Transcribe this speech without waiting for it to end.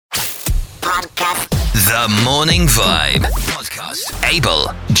Podcast. The Morning Vibe Podcast.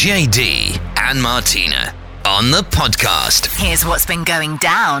 Abel, JD, and Martina on the podcast. Here's what's been going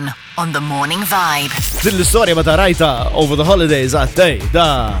down on The Morning Vibe. Din l-istorja meta rajta over the holidays għattej,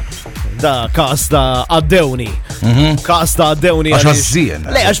 da kas ta' għaddewni. Kas ta' għaddewni. Għax għazzien.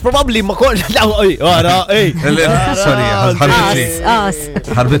 Le, għax probabli ma kon. Sorry,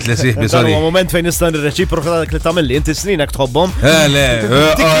 ħarbit li siħbi, sorry. Moment fejn nistan reċiproka dak li tamilli, inti sninek tħobbom.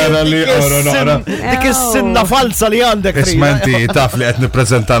 Dik is-sinna falsa li għandek. Ismenti, taf li għetni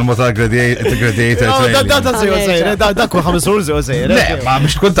prezenta l-mota Gladiator. Dak ku 5 rulzi u sejr. Le, ma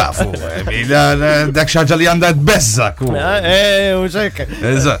biex tkun tafu. Dak xaġa li għandha tbeżżak.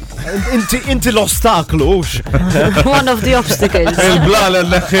 Inti l-ostaklu, One of the obstacles. Il-blal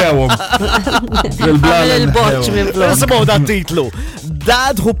l-leħjawum. Il-boċ minn blok. Simow da titlu.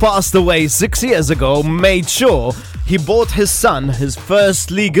 Dad who passed away 6 years ago made sure he bought his son his first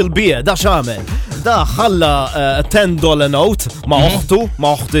legal beer. Da xamel. Da ħalla $10 note ma' uħtu.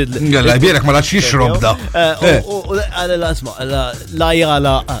 Għalla, jbierek ma laċ jixrob da. La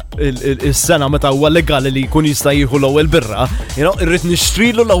jgħala il-sena meta huwa legali li jkun jista' jieħu l-ewwel birra. Irrid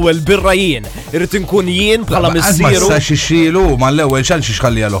nixtrilu l-ewwel birra jien. Irrid inkun jien bħala missieru. Ma sa xixilu ma l-ewwel xal xi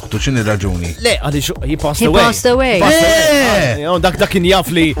xħalli għal-oħtu, x'inhi raġuni? Le, għaliex he passed away. Dak kien jaf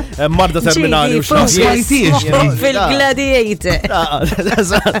li marda terminali u fil-Gladiator.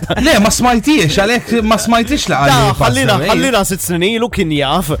 Le, ma smajtiex, għalek ma smajtiex laqqa. Ħallina 6 snin ilu kien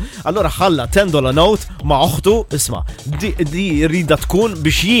jaf, allora ħalla $10 note ma' oħtu, isma, di rida tkun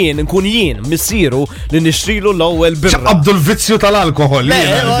biex nkun jien, missieru li nixtrilu l-ewwel birra. Qabdu l-vizzju tal-alkohol.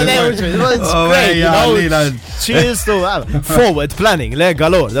 Cheers to forward planning, le,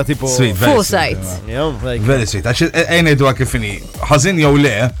 galor, da tipo. Foresight. Very sweet. Ejnedu għakifini, ħazin jew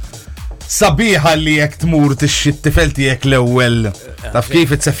le, sabiħa li jek tmur t-tifel tijek l-ewel, taf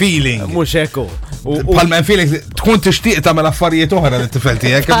kif it's a feeling. Mux ekku. Bħal feeling, tkun t-ixtiq ta' mal-affarijiet oħra l-tifel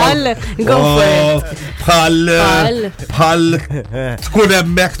tijek. Go for it. Bħal, tkun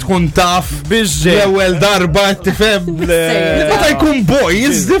emmek, tkun taf, l-ewel darba t-tifem. Meta jkun boy,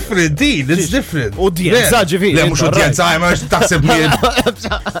 it's different, it's different. Udjenza ġifi. Le, mux udjenza, għajma taħseb mien.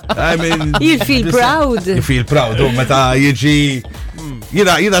 You feel proud. You feel proud, meta jieġi.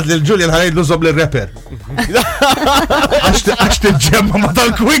 Jina l-Julian ħarejdlu zob l-rapper. Għax t-ġemma ma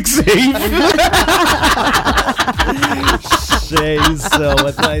tal-quick save.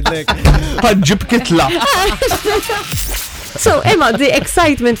 Ħanġib kitla. So, Emma, the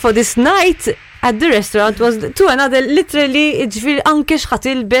excitement for this night at the restaurant was to another literally anke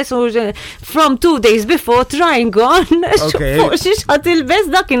xħatilbes from 2 days before trying on xħatilbes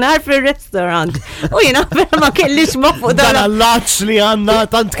dakinar fil-restaurant u jina ma kellix mafu dan għallaċ li għanna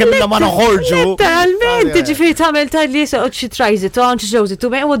tant kellina ma naħorġu literalment ġifiri tamel tal-li she tries it on, she shows it to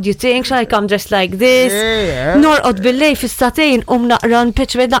me, what do you think, shall I come dressed like this norqod billej fis-satejn naqran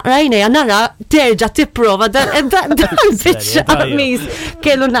peċved naqrajna nara terġa tipprova dan bitch għamis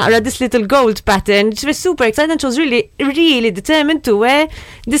kellu naqra this little gold pattern. She was super excited and she was really determined to wear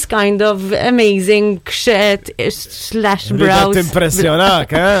this kind of amazing shirt / blouse.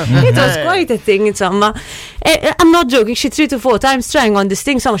 Impressionak, It was quite a thing, insomma. I'm not joking, she 3 to 4 times trying on this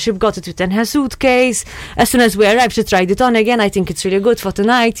thing. Some she got it within her suitcase. As soon as we arrived, she tried it on again. I think it's really good for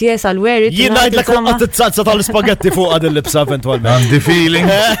tonight. Yes, I'll wear it. Jien ngħidlek waqgħet titsalza tal-spaghetti fuq għad il-libsa eventwalment. And the feeling.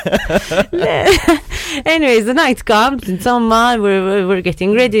 Anyways, the night comes, insomma, we're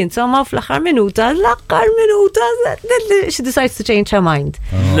getting ready, insomma, fl-aħħar minuta, she decides to change her mind.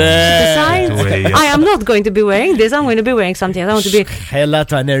 She decides, I am not going to be wearing this, I'm going to be wearing something. I want to be... Hella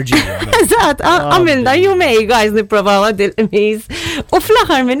ta' enerġija. Eżatt, għamilna, you may, guys, niprovaw għad-il-qimis. U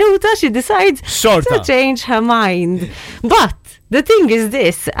fl-aħħar minuta, she decides to change her mind. But, the thing is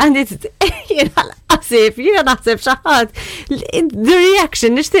this, and it's, jena naħseb xaħat, the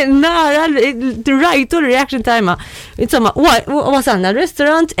reaction, nishtiq nara, the reaction timer. Insomma, wasalna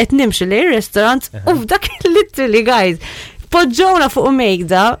l-restaurant, et nimxu li l-restaurant, dak literally, guys, poġġona fuq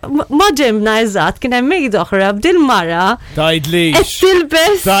mejda, ma ġemna eżatt, kien hemm mejda oħra b'dil mara. Tajdlix. Qed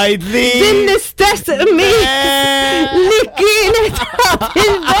tilbes. Tajdlix. Din l-istess li kienet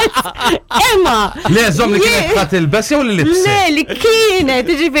tilbes Emma. Le, żomm li kienet tilbes jew li libset? Le, li kienet,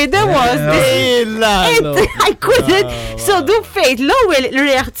 ġifieri there was I couldn't. So du fejt l-ewwel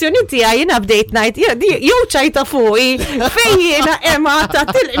reazzjoni tiegħi jiena bdejt ngħid jew ċajta fuqi fejn jiena Emma ta'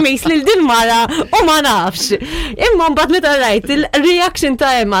 tilqmis lil din mara u ma nafx. Imma mbagħad meta rajt il-reaction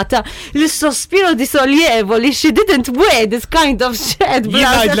ta' Emma ta' l-sospiro di sollievo li she didn't wear this kind of shed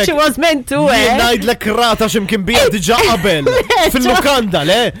blouse that she was meant to wear. Jien ngħidlek rata x'imkien bija diġà qabel fil-lukanda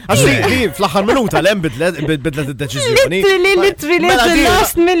le għax li fl-aħħar minuta le bidlet id-deċiżjoni. Literally the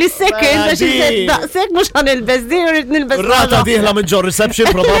last millisecond għax daqshekk mhux ħanilbes di u rid nilbes. Rata dieħla minn ġo reception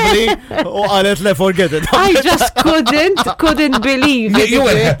probably u qalet le forget it. I just couldn't believe it. You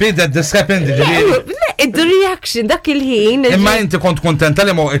were happy that this happened, The reaction dak il-ħin. Imma inti kont kontenta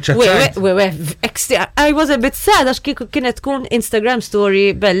li ma eċċeċċajt. I was a bit sad għax kienet tkun Instagram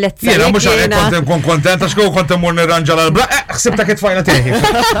story bellezza. Jiena mhux għalhekk kont kontenta għax kont immur nirranġa l-bra, ħsibtek it-tfajla tiegħi.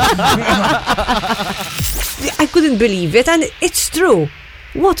 I couldn't believe it and it's true.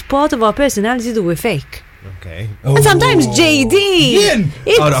 What part of our personality do we fake? Okay. And sometimes JD.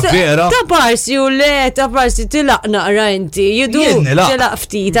 Vera. Ta' parsi u le, ta' parsi tilaq naqra inti. You do tilaq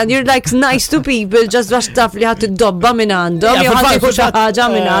ftit and you're like nice to people just għax taf li ħat id-dobba minn għandhom. Jew ħat jkun xi ħaġa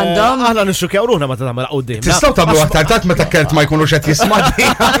minn għandhom. Aħna nixxukjaw ruħna meta tagħmel qudiem. Tistgħu tagħmlu aktar tat meta kert ma jkunux qed jismadi.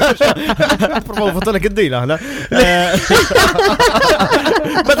 Provaw fotolek id-dila aħna.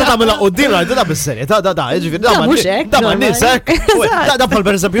 Meta tagħmel qudiem għandha bis-serje. Da, jiġifieri da ma nies hekk. Da bħal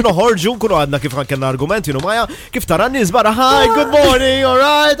pereżempju noħorġu nkunu għandna kif kellna argument Maja, kif tara n-nies barra, hi, good morning, all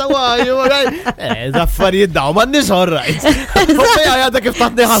right, how are you, all right? Daffarijiet daw, ma n-nies all right. Maja għadda kif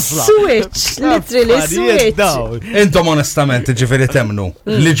taħni ħasla. Switch, literally switch. Intom onestament ġifiri temnu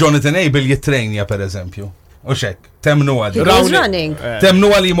li Jonathan Abel jittrejnja per eżempju. U xek, temnu għal. Temnu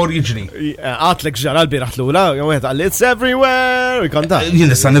għal jimur jiġri. Għatlek ġara l-biraħt l-ula, għuħet għal it's everywhere, jien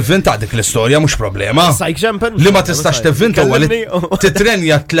nista' nivvinta dik l-istorja mhux problema. Li ma tistax tivvinta huwa li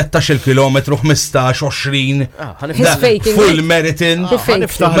titrenja 13 km 15-20. Full marathon.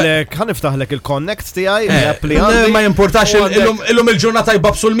 Ħaniftaħlek il-connect tiegħi. Ma jimpurtax illum il-ġurnata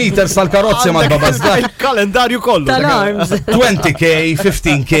jbabsu l-meters tal-karozzi mal-babazdak. Il-kalendarju kollu. Tal-arms. 20k,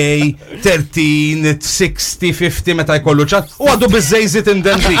 15k, 13, 60, 50 meta jkollu ċat u għadu bizzejzit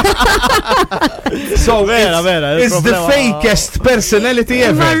indendi. So it's the fakest personality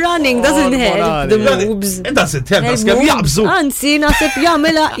ever. My running doesn't help the moves. It doesn't help us kemm jaqbżu. Anzi, nasib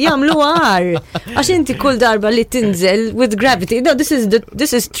jagħmlu għar. Għax inti kull darba li tinżel with gravity. No, this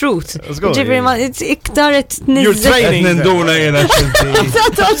is truth. Ġifri ma iktar qed niżel. You're training. Ninduna jiena xinti.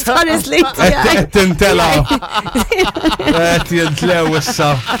 Qed tintela. Qed jintlew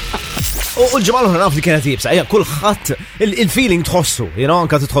issa. U l-ġemal ħna naf li kienet jibsa, kullħat il-feeling tħossu,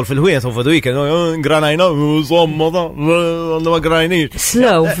 anka tidħol fil-ħwiet over the weekend, granajna, somma da, għandma granajnir.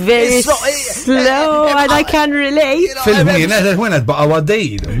 Slow, very slow, and I can relate. Fil-ħwiet baqa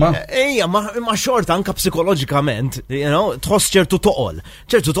għaddejn, ma. Ejja, ma xorta anka psikologikament, tħoss ċertu toqol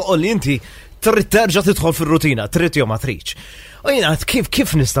li inti trid terġa' tidħol fir-rutina, trid jew ma tridx. U jina,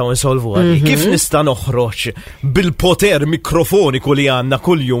 kif nistaw nsolvu għalli? Kif nista' noħroġ bil-poter mikrofoniku li għanna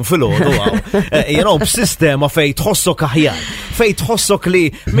kull-jum fil-ħodu għaw? B'sistema fej tħossok aħjar, fej tħossok li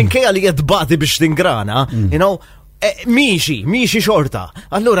minkejja li jedbati biex tingrana, miexi xorta.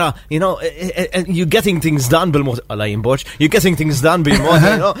 Allura, you're getting things done bil-mod, għalla jimboċ, you're getting things done bil-mod,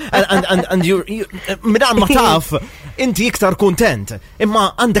 and you're, midan ma taf, inti iktar kontent,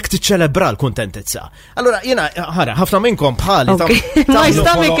 imma għandek tiċċelebra l-kontentizza. Allura, ħara, ħafna minnkom bħali. Ma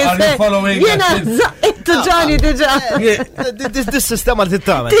jistamik jena, zaqqittu ġani diġa. Dis sistema li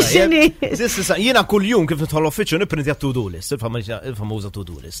t-tamet. Jena kull-jum kif nitħol uffiċu niprinti to-do list, il-famuża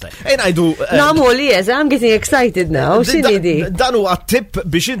to-do list. Namu li jez, I'm getting excited now, xini di? Dan huwa tip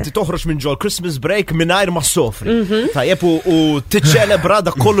biex inti toħroġ minn ġol Christmas break mingħajr ma sofri. Tajjeb u tiċċelebra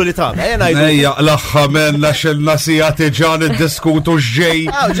dak kollu li tagħmel. Ejja, l-aħħa menna xil-nasija tiġan id-diskutu x'ġej.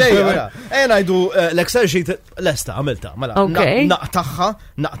 Ngħidu l-Excel sheet lesta għamilta, mela.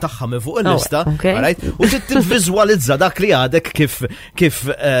 Naqtaħħa minn fuq il-lista, u tivviżwalizza dak li għadek kif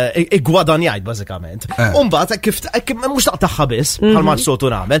igwadanjajt bażikament. U mbagħad kif mhux taqtaħħa biss bħalma sotu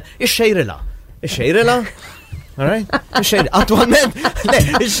nagħmel, ix-xejrila. Alright? Attualment,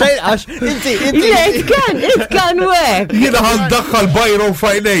 għax, inti. It can work. Jina għandaxħal bajro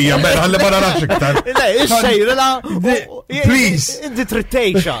fajnejja, mela, għalli ma narax iktar. Ix-xejrila. Please. Inti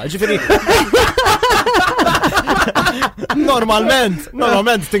trittejxa, ġifiri.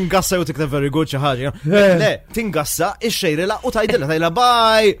 Normalment tingassa u tikta very good xaħġa. Le, tingassa ix-xejrila u tajdilla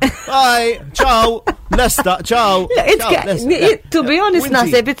bye, ciao. Lesta, ciao. To be honest,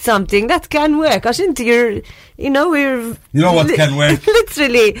 naħseb it's something that can work. Għax inti you know what can work?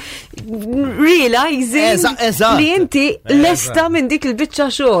 Literally realizing li inti lesta minn dik il-biċċa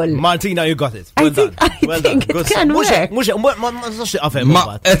xogħol. Martina, you got it. I think it can work. Mux sax għafem.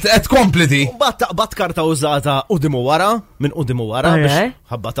 Et kompleti. Bat karta użata udimu wara, minn udimu wara, biex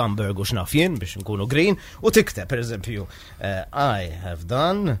ħabbat Amberg u xnafjen, biex nkunu green, u tikteb, per eżempju, I have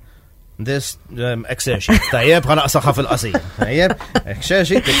done this Excel sheet. Tajjeb, ħanaqsaħħa fil-qasim. Tajjeb, Excel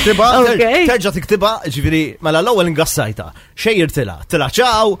sheet, tiktiba, terġa tiktiba, ġifiri, mela l-ewwel ingassajta. Xejjer tila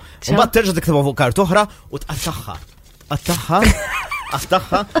ċaw, u mbagħad terġa tiktiba fuq kart oħra u tqattaħħa.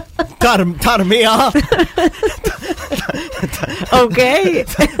 Qattaħħa, tarmija. Okay.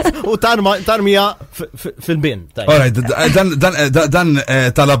 U tarmija fil-bin. Alright, dan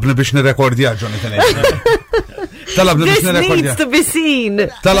talabni biex nirekordja, Jonathan. Talabni biex nirekordja. This needs to be seen.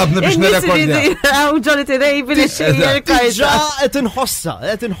 Talabni biex nirekordja. How Jonathan Abel ix-xejjer diġà qed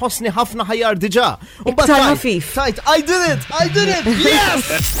inħossni ħafna ħajjar diġà. U Iktar ħafif. Tajt, I did it, yes!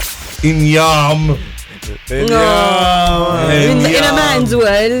 Injam. In a man's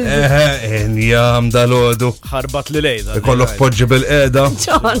world. Injam dal-ħodu. Ħarbat li lejda. Kollok poġġi bil-qeda.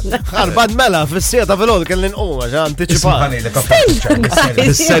 Ħarbat mela, fis-sieta fil-ħodu kellin ġa antiċipar.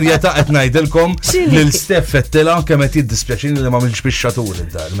 Fis-serjetà qed ngħidilkom lil Steff fettila kemm qed jiddispjaċini li ma milx bix-xatur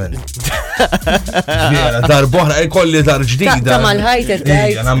id-dar men. Dar boħra jkolli dar ġdida. Ta' mal-ħajt qed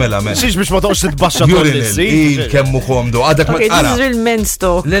nagħmilha men. Xiex biex ma toqgħodx titbaxxa il kemmu komdu. Għadek ma tqara. This is real men's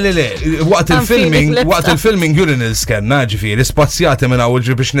talk. Le, waqt il-filming urinals kellna ġifieri spazjati minn hawn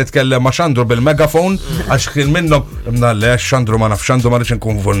biex nitkellem ma' Xandru bil-megafon għax kien minnhom imnalli Xandru ma nafx Xandru ma rridx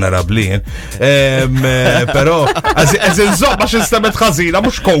inkun vulnerabbli. Però eżin żomm għax instemet ħażina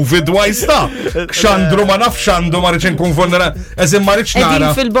mhux COVID wise ta' Xandru ma nafx Xandru ma rridx inkun vulnerabbli. Eżin ma rridx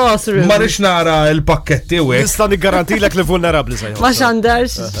nara. Ma rridx nara l-pakketti u hekk. Nista' niggarantilek li vulnerabbli sejħu. Ma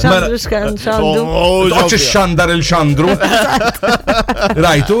xandarx, Xandru x'kan Xandru. Toqgħodx ix-xandar il-Xandru.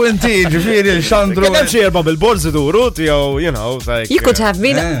 Rajtu inti ġifieri l-Xandru. Xierba bil-borzi duru, you know, like... You could have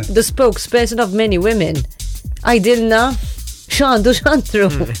been the spokesperson of many women. Għajdilna, Xandru.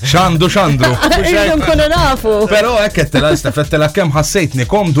 Irridhom kunu nafu. Pero ekkettela, stefettela kemm ħassejtni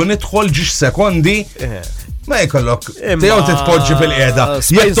komdu nidħol ġiex sekondi. Ma jkollok, tiegħu titpoġġi bil-qiegħda.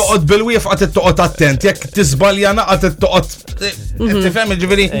 Jekk toqgħod bil-wieqfa tittoqgħod attent, jekk tisbalja naqa' tittoqgħod. Tifhem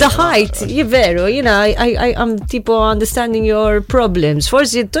ġifieri? The height, veru, I'm tipo understanding your problems.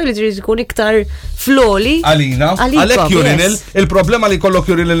 Forsi t-toilet irid ikun iktar floli. Alina, għalhekk urinal, il-problema li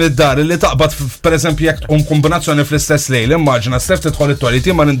jkollok urinal id-dar li taqbad pereżempju jekk tqum kombinazzjoni fl-istess lejl, immaġina stef tidħol it-toilet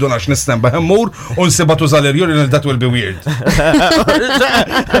ma nindunax nistemba ħemmur u nsiba tużal il-urinal that will be weird.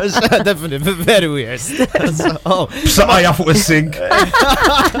 Definitely, very weird. B'saqajja fuq is-sink.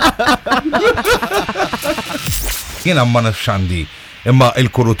 Jiena ma nafx għandi, imma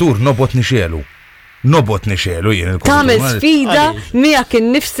il-kurutur nobot nixelu jien il-kurutur. Tagħmel sfida miegħek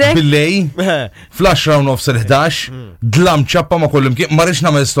innifsek. Billej, flash round of 11, dlam ċappa ma kollim kien, ma rridx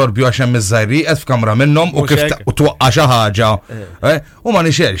nagħmel storbju għax hemm iż-żajri qed f'kamra minnhom u kif twaqqa xi ħaġa. U ma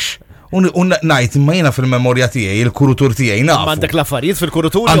nixelx. U najt, imma jena fil-memorja tijaj, il-kurutur tijaj, naf. Għandek l-affarijiet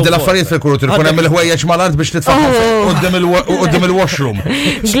fil-kurutur? Għandek l-affarijiet fil-kurutur, kun hemm il-ħwejjeġ mal-art biex titfaħħa qudiem il-washroom.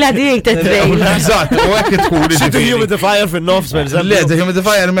 Gladiator train. Eżatt, u hekk tkun. Xi humidifier fin-nofs, per eżempju. Le,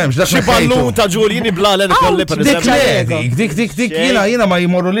 humidifier m'hemmx. Xi ballun ta' ġulini blalen ikolli per eżempju. Dik jiena ma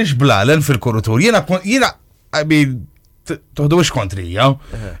jmorrulix blalen fil-kurutur. Jiena toħdux kontrija.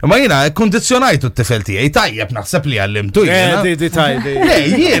 Ma jina kondizjonajtu t-tifel tijaj, tajjeb naħseb li għallimtu jina.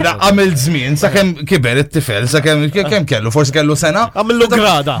 Jina għamil żmien sa' kem kiber it-tifel, sa' kem kellu, forsi kellu sena. Għamillu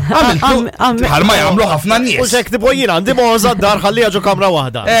grada. Bħal ma jgħamlu ħafna nies. U xek tibu jina, għandi moħza d-dar ħallija ġo kamra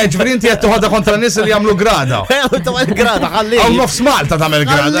wahda. Ġveri inti jgħattu ħadda kontra nis li jgħamlu grada. Għaw nofs Malta tamel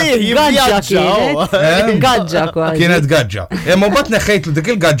grada. Gaġġa kwa. Kienet gaġġa. Imma bat neħħejtlu dik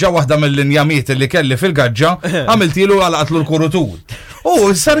il-gaġġa wahda mill-linjamiet li kelli fil-gaġġa, għamiltilu għatlu l-kurutur.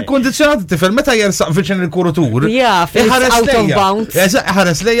 Sar kondizjonat t-tifel, meta jersaq viċin il-kurutur. Out of bounds.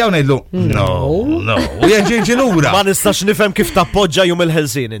 Ħares lejja u ngħidlu, no. U jieġi lura. Ma nistax nifhem kif tappoġġa jum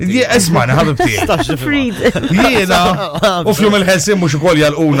il-ħelsin. Esmani, ħabib tiegħek. Jiena, u f'jum il-ħelsin mhux ukoll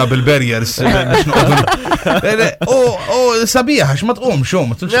jalquna bil-barriers. U sabiħax ma tqumx.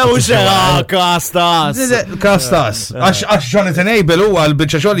 Kastas. Għax Jonathan Abel huwa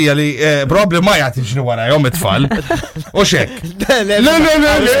l-biċċa xogħol li probabbli ma jagħtix li wara jom it-tfal. U xek.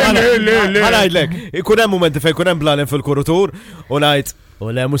 Għanajdlek, ikun hemm momenti fejn kun hemm blanen fil-kurutur u ngħid u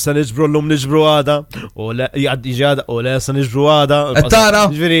le mhux se niġbru llum niġbru għada, u le jgħaddi ġada, u le se niġbru għada. Tara.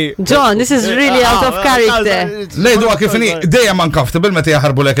 John, this is really out of character. Lejdu kifini dejjem uncomfortable meta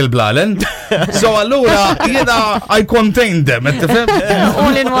jaħarbu lek il-blalen. So allura jiena I contain them, tifhem?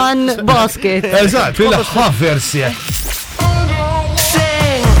 All in one basket. Eżatt, fil-ħafversi.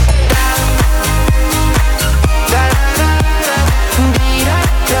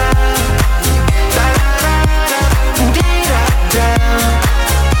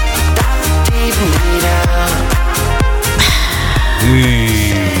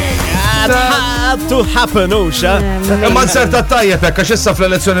 To happen, uxa. Ma n-serta tajjeb, għax issa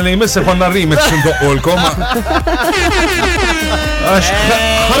fl-elezzjoni li jmissi konna remix xinduqqulkom.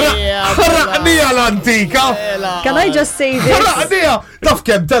 Ħarraqnija l-antika. Can I just say this? Ħarraqnija. Taf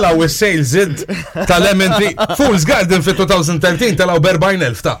kem telaw il-sales id tal-MNT. Fool's Garden fi 2013 telaw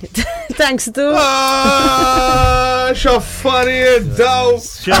b'40,000 ta'. Thanks to... Xaffarijiet daw.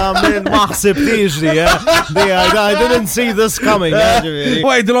 Xamin maħsib tiġri, I didn't see this coming.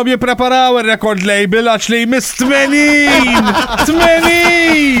 Wajdilom jipreparaw il-record label għax li jmiss 80!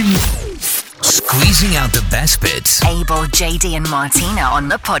 80! Squeezing out the best bits. Abel, JD and Martina on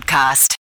the podcast.